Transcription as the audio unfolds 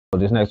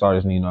This next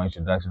artist need no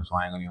introduction, so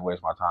I ain't gonna even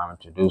waste my time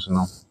introducing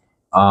them.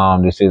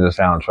 This is a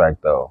soundtrack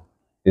though.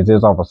 This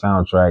is off a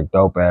soundtrack,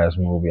 dope ass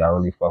movie. I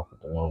really fuck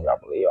with the movie. I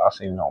believe I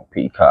seen it on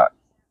Peacock,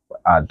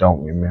 but I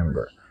don't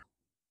remember.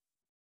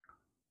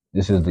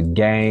 This is the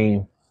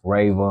game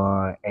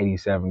Vaughn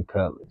 87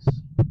 Cutlass.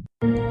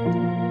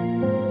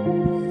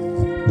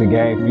 The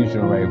game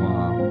featuring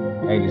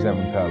Vaughn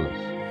 87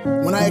 Cutlass.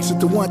 When I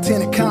exit the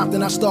 110 at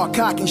Compton, I start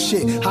cocking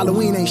shit.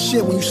 Halloween ain't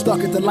shit when you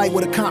stuck at the light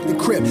with a Compton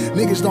crib.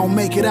 Niggas don't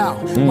make it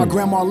out. My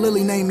grandma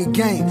Lily named me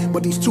Game,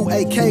 but these 2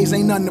 AKs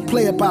ain't nothing to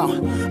play about.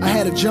 I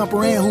had a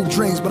jumper and hoop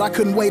dreams, but I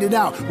couldn't wait it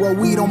out. Rolled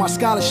weed on my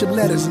scholarship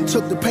letters and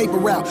took the paper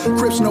route.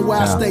 Crips know where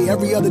I stay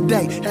every other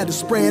day. Had to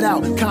spread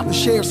out. Compton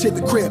sheriffs hit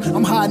the crib.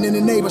 I'm hiding in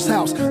the neighbor's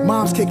house.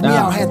 Moms kicked me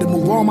out. Had to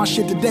move all my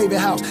shit to David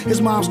House. His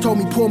moms told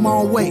me pull my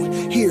own weight.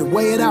 Here,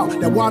 weigh it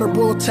out. That water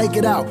boil, take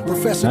it out.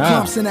 Professor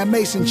Clumps in that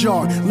mason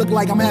jar. Look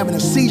like I'm having a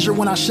seizure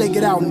when I shake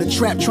it out in the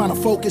trap, trying to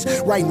focus,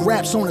 writing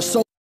raps on the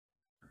soul.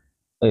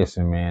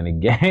 Listen, man, the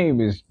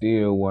game is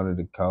still one of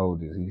the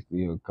coldest. He's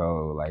still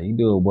cold. Like, he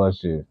do a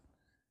bunch of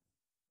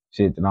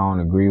shit that I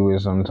don't agree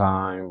with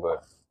sometimes,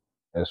 but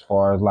as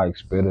far as like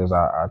spitters,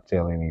 I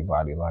tell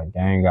anybody, like,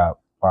 Gang got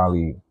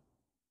probably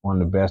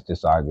one of the best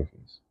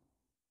discographies.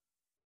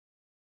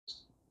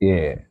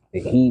 Yeah, the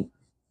Heat.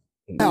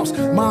 House.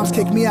 Moms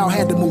kicked me out,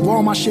 had to move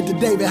all my shit to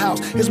David House.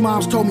 His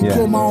moms told me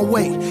pull my own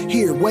weight.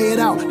 Here, weigh it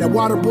out. That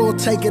water boil,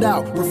 take it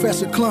out.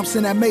 Professor Clumps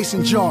in that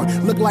mason jar.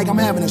 Look like I'm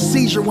having a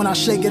seizure when I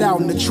shake it out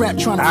in the trap,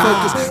 trying to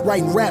focus.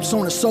 Writing raps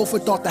on the sofa,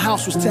 thought the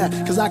house was tapped,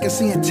 cause I can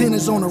see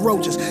antennas on the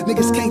roaches.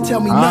 Niggas can't tell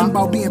me nothing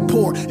about being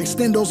poor.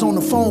 Extendos on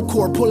the phone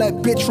cord, pull that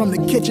bitch from the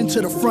kitchen to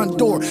the front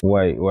door.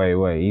 Wait.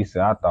 He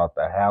said, I thought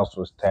the house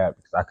was tapped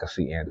because I could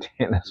see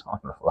antennas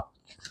on the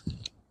roaches.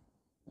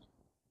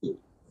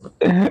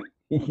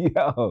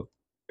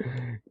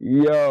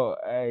 Yo,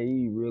 hey,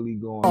 he really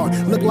going.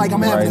 Look like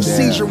I'm having a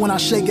seizure when I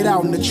shake it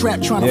out in the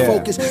trap, trying to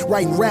focus.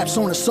 Writing raps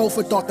on the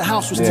sofa, thought the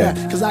house was tapped,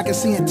 cause I can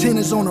see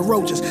antennas on the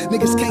roaches.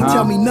 Niggas can't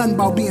tell me nothing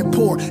about being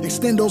poor.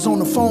 Extendos on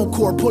the phone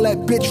cord, pull that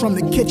bitch from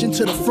the kitchen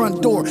to the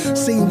front door.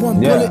 Seen one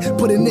bullet,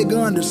 put a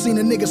nigga under. Seen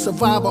a nigga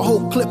survive a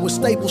whole clip with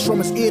staples from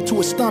his ear to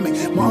his stomach.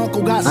 My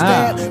uncle got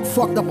stabbed,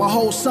 fucked up a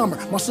whole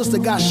summer. My sister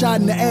got shot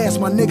in the ass,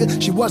 my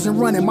nigga. She wasn't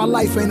running, my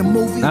life ain't a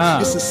movie.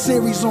 It's a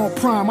series on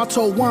Prime. I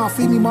told Vaughn,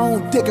 feed me my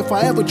own dick if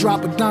I ever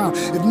drop a dime.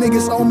 If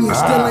niggas owe me and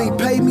still ain't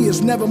pay me, it's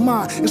never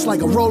mine. It's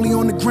like a rollie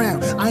on the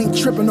ground. I ain't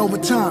tripping over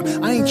time.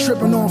 I ain't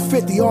tripping on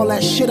 50, all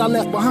that shit I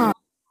left behind.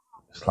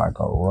 It's like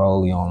a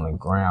rollie on the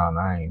ground.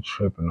 I ain't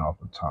tripping off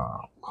the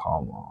time.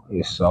 Come on.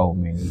 There's so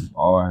many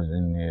bars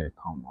in there.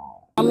 Come on.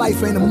 My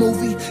life ain't a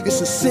movie,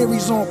 it's a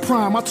series on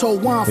Prime. I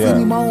told Vaughn, feed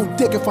me my own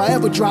dick if I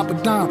ever drop a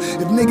dime.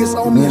 If niggas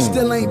owe me and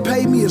still ain't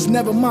pay me, it's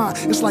never mine.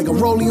 It's like a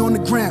rollie on the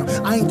ground.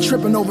 I ain't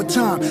tripping over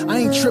time. I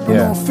ain't tripping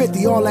on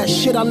 50, all that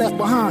shit I left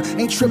behind.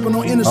 Ain't tripping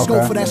on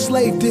Interscope for that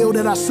slave deal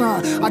that I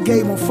signed. I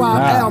gave him 5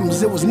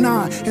 albums, it was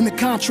 9. In the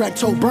contract,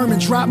 told Berman,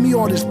 drop me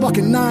all this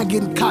fucking 9,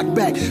 getting cocked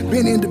back.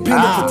 Been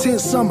independent for 10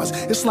 summers.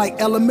 It's like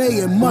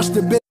LMA, it must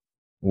have been.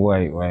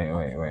 Wait.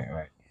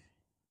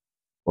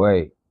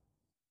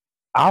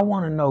 I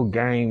want to know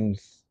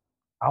games.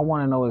 I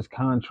want to know his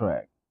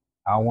contract.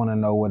 I want to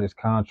know what his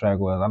contract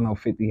was. I know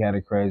 50 had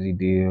a crazy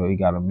deal. He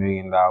got $1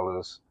 million.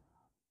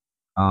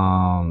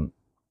 And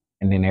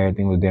then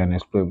everything was down there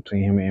split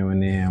between him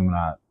and Eminem.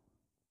 And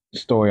the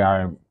story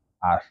I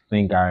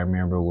think I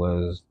remember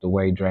was the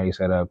way Dre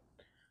set up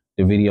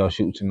the video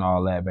shoots and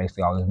all that.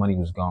 Basically, all his money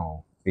was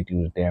gone. 50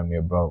 was damn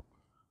near broke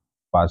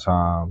by the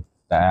time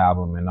the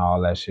album and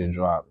all that shit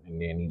dropped.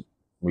 And then he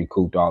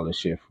recouped all the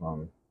shit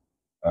from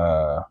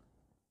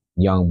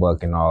Young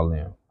Buck and all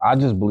them. I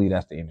just believe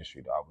that's the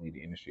industry, though. I believe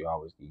the industry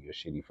always give you a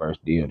shitty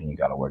first deal, then you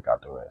got to work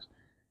out the rest.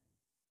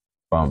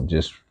 From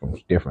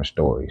different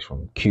stories,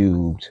 from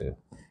Cube to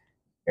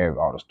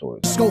all the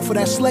stories. Scope for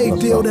that slave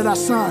deal that I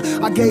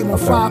signed. I gave him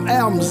 5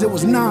 albums, it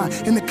was 9.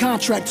 In the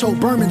contract, told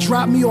Berman,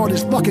 drop me all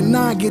this fucking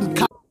 9, getting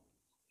caught.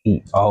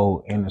 He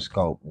owed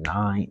Interscope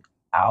 9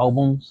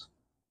 albums?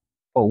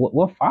 Oh,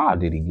 what 5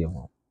 did he give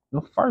him?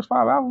 The first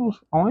 5 albums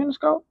on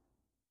Interscope?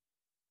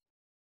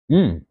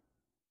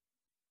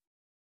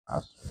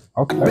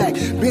 Okay. Back,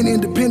 been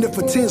independent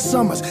for 10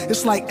 summers.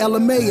 It's like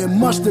LMA and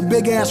Mustard,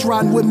 big ass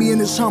riding with me in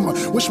his Hummer.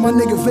 Wish my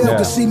nigga Vail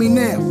could see me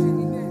now.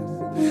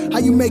 How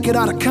you make it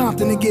out of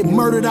Compton and get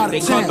murdered out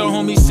of town? They caught the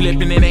homie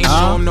slipping and ain't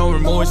show him no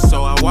remorse.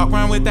 So I walk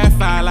around with that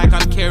fire like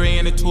I'm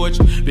carrying a torch.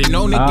 Been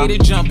known to get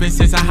it jumping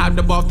since I hopped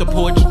up off the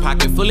porch.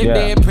 Pocket full of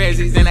dead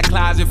presents and a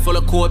closet full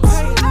of corpses.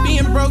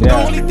 Being broke, the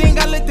only thing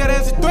I looked at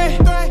as a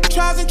threat.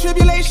 Trials and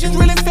tribulations,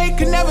 real and fake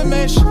could never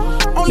mesh.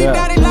 Only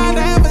dotted line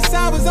I ever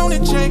saw was on the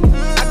check.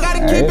 I gotta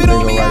keep it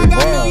on me, I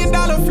got $1 million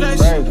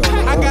flesh.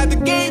 I got the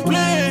game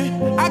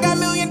plan. I got $1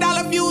 million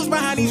views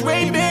behind these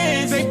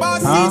Ray-Bans. They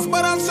boss seats,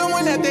 but I'm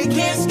someone that they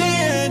can't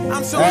stand.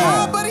 I'm so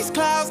high but these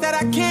clouds that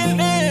I can't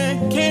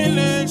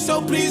land.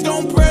 So please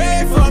don't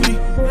pray for me.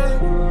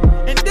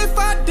 And if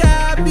I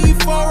die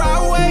before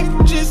I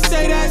wake, just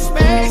say that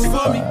space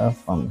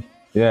for me.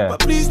 Yeah. But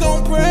please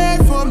don't pray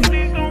for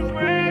me.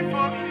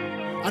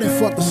 I done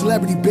fucked a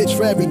celebrity bitch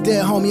for every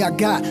dead homie I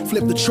got.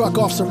 Flip the truck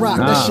off Ciroc,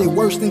 that shit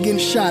worse than getting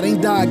shot.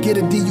 Ain't died, get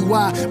a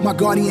DUI. My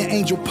guardian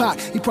angel Pac,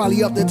 he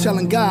probably up there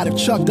telling God, if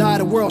Chuck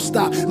died, the world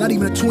stopped. Not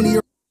even a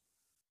 20-year.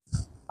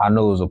 I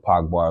knew it was a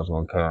Pac bar was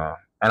gonna come,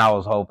 and I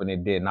was hoping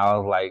it didn't. I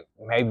was like,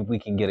 maybe we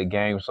can get a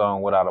game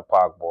song without a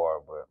Pac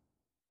bar,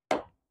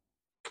 but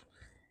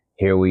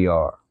here we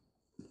are.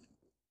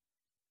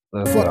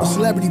 Fuck a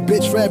celebrity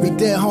bitch for every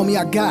dead homie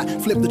I got.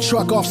 Flip the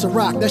truck off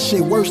Ciroc, that shit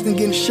worse than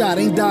getting shot.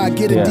 Ain't died,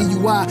 get a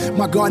DUI.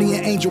 My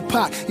guardian angel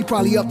Pac, he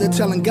probably up there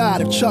telling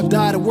God, if Chuck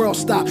died, the world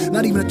stopped.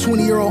 Not even a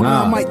 20-year-old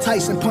Mike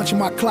Tyson punching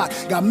my clock.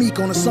 Got Meek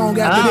on a song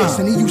after this,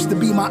 and he used to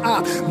be my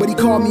op, but he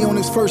called me on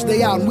his first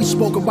day out, and we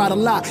spoke about a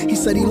lot. He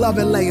said he loved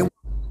LA. And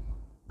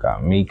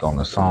got Meek on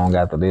the song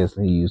after this,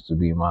 and he used to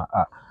be my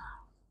op.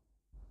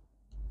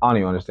 I don't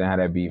even understand how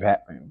that beef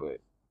happened, but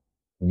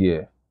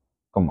yeah,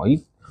 come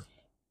on,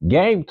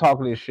 Game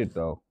talking this shit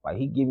though. Like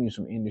he giving you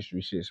some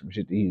industry shit, some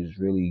shit that he was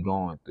really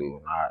going through.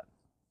 And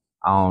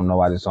I don't know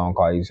why this song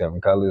called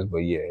 87 Colors, but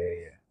yeah.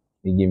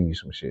 He giving you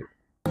some shit.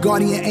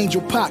 Guardian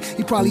angel Pac,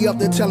 he probably up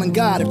there telling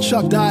God, if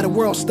Chuck died, the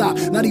world stopped.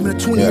 Not even a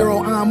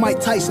 20-year-old Mike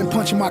Tyson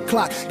punching my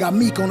clock. Got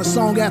Meek on a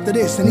song after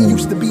this, and he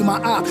used to be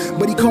my op,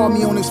 but he called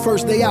me on his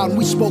first day out, and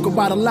we spoke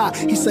about a lot.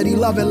 He said he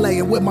loved LA,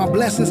 and with my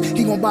blessings,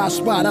 he gon' buy a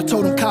spot. I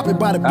told him cop it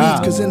by the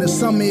beach, cause in the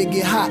summer it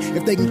get hot.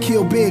 If they can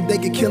kill big, they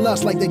can kill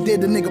us like they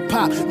did the nigga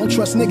Pop. Don't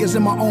trust niggas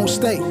in my own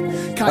state.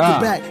 Cock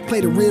it back,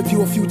 play the rear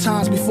view a few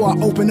times before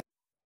I open up.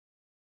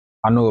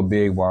 I knew a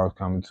big bar was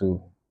coming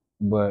too,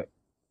 but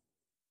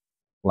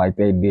like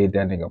they did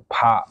that nigga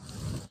Pop.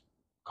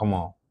 Come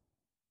on.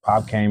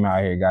 Pop came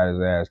out here, got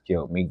his ass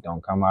killed. Meek,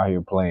 don't come out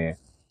here playing.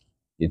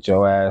 Get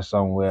your ass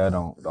somewhere.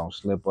 Don't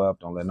slip up.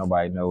 Don't let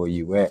nobody know where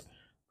you at.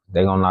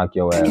 They gonna knock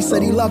your ass. He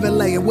said he love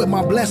LA, and with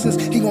my blessings,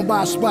 he gon'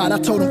 buy a spot. I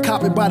told him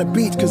cop it by the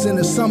beach, cause in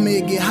the summer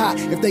it get hot.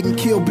 If they can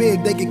kill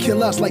big, they can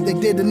kill us like they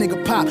did the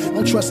nigga Pop.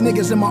 Don't trust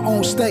niggas in my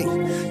own state.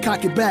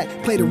 Cock it back,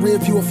 play the rear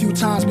view a few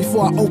times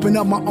before I open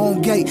up my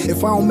own gate.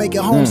 If I don't make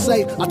it home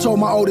safe, I told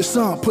my oldest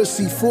son, put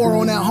C4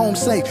 on that home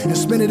safe and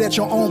spin it at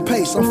your own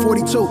pace. I'm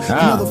 42,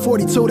 another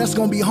 42, that's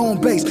gonna be home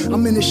base.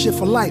 I'm in this shit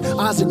for life,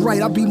 Isaac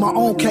Wright, I be my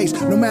own case.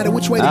 No matter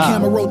which way the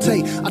camera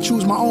rotate, I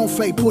choose my own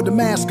fate, pull the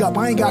mask up,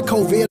 I ain't got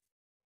COVID.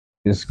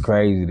 It's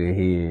crazy to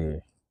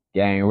hear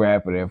Gang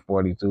rapper at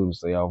 42 to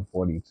say I'm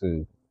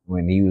 42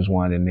 when he was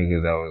one of the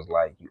niggas that was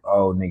like, you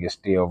old niggas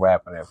still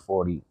rapping at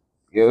 40.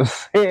 You know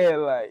what I'm saying?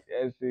 Like,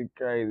 that shit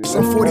crazy.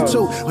 I'm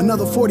 42,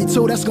 another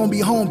 42, that's gonna be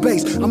home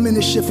base. I'm in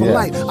this shit for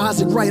life.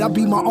 Isaac Wright, I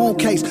be my own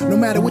case. No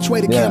matter which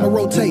way the camera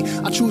rotate,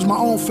 I choose my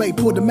own fate,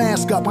 pull the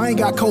mask up. I ain't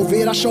got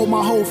COVID, I show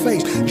my whole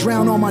face.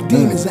 Drown all my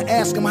demons and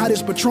ask them how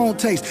this Patron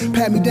tastes.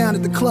 Pat me down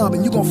at the club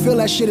and you gon' feel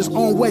that shit is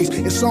on waste.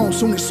 It's on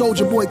soon as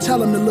Soulja Boy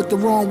tell him to look the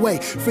wrong way.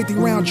 50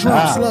 round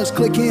drum, slugs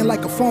click in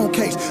like a phone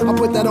case. I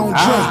put that on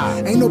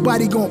Dre. Ain't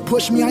nobody gon'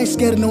 push me, I ain't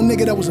scared of no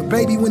nigga that was a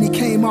baby when he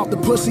came out the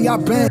pussy, I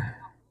bang.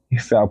 He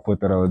said, I'll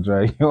put that on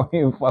Dre. You don't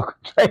even fuck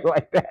with Dre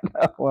like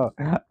that. Well,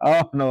 I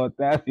don't know if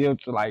that's him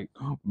to like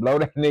blow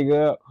that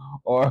nigga up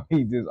or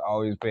he just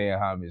always paying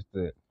homage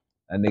to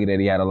a nigga that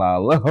he had a lot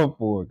of love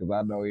for. Because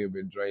I know him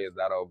and Dre is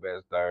not on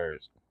best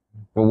terms.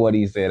 For what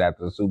he said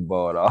after the Super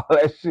Bowl and all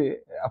that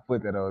shit, I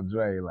put that on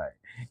Dre. Like,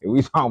 if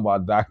we talking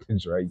about Dr.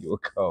 Dre, you a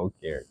cold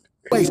character.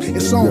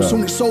 It's on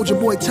soon as Soulja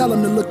Boy tell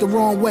him to look the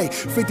wrong way.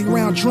 50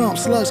 round drum,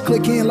 slugs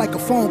click in like a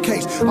phone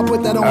case. I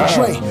put that on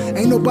Dre.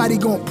 Ain't nobody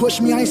gon'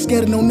 push me, I ain't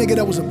scared of no nigga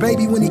that was a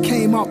baby when he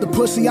came out the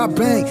pussy, I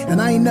bang.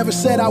 And I ain't never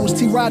said I was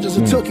T. Rogers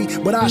or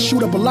Tookie, but I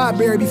shoot up a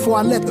library before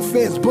I let the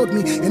feds book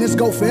me. And it's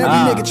go for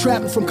every nigga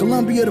trapping from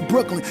Columbia to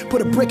Brooklyn.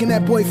 Put a brick in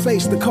that boy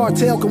face, the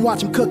cartel can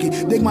watch him cook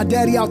it. Dig my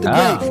daddy out the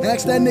grave,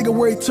 ask that nigga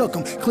where he took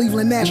him.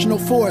 Cleveland National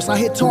Forest, I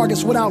hit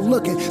targets without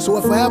looking. So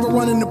if I ever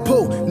run in the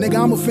pool,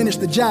 nigga, I'ma finish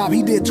the job.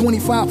 He did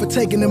 25 for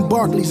taking them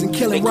Barclays and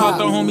killing Rob. They caught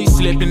the homie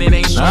slipping, it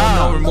ain't showing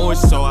no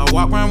remorse. So I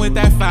walk around with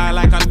that fire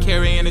like I'm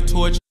carrying a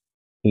torch.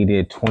 He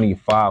did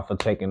 25 for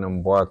taking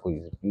them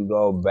Barclays. If you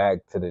go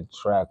back to the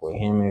track with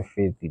him and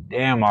 50,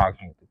 damn, I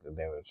can't think of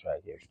the name of the track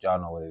yet. Y'all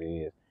know what it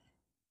is.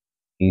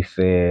 He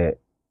said,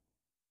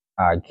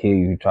 I kill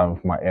you trying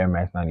for my Air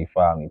Max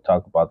 95. And he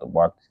talked about the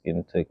Barclays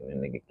getting taken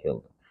and nigga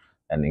killed him.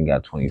 That nigga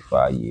got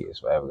 25 years.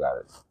 So I ever got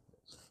it.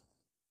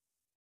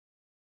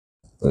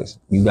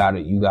 Listen, you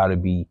gotta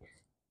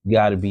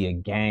be a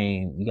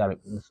game.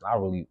 Listen,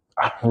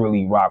 I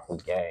really rock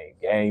with game.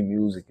 Game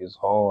music is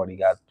hard. He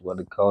got what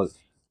the code.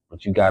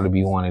 But you gotta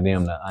be one of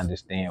them to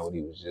understand what he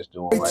was just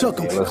doing. They took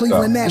him,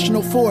 Cleveland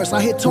National Forest. I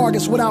hit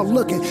targets without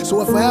looking. So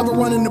if I ever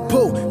run in the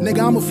pool, nigga,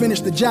 I'ma finish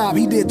the job.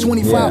 He did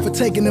 25 for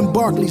taking them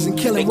Barclays and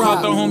killing Rob. They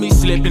caught the homie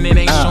slipping, it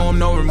ain't showing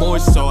no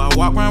remorse. So I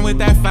walk around with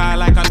that fire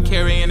like I'm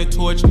carrying a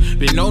torch.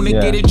 Been known to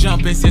get it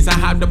jumping since I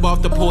hopped up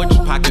off the porch.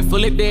 Pocket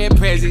full of dead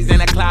prezzies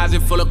and a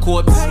closet full of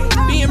corpses.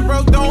 Being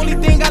broke, the only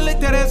thing I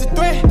looked at as a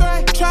threat.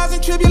 Trials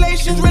and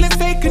tribulations, really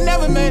fake, could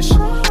never mesh.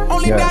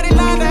 Only dotted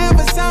line to have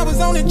a sign was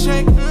on the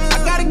check.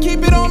 I gotta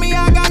keep it on me,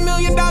 I got $1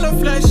 million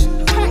flesh.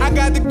 I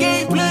got the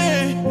game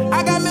plan.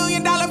 I got $1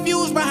 million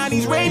views behind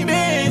these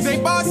Ray-Bans.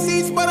 They bought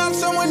seats, but I'm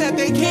someone that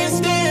they can't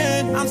stand.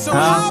 so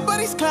high by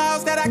these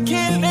clouds that I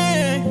can't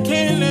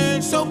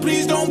land. So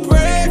please don't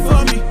pray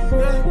for me.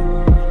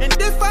 And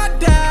if I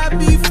die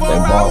before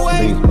I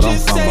wake,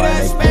 just say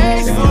that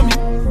space for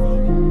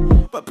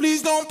me. But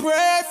please don't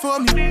pray for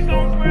me. Please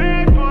don't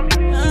pray for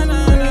me. Nah,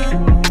 nah, nah.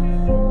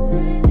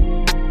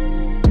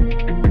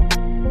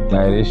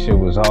 Like, this shit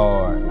was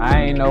hard.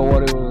 I ain't know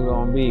what it was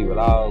gonna be, but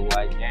I was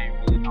like, game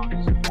really don't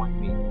disappoint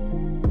me.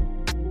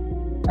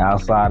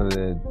 Outside of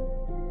the,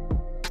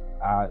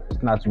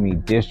 it's not too many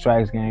diss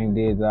tracks game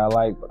did that I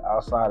like, but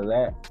outside of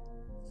that,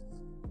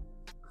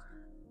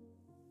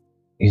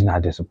 he's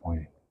not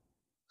disappointing.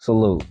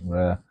 Salute,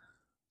 bruh.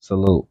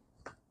 Salute.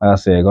 Like I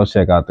said, go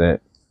check out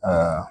that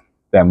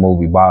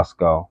movie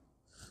Bosco.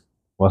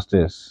 What's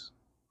this?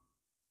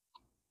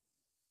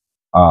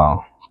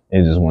 Oh,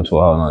 it just went to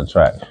a whole nother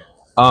track.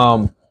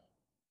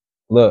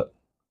 Look,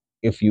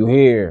 if you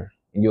hear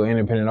and you're an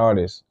independent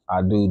artist,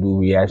 I do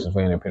reactions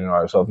for independent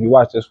artists. So if you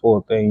watch this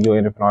full thing, you're an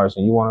independent artist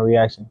and you want a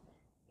reaction,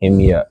 hit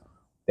me up.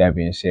 That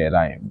being said,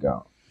 I am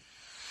gone.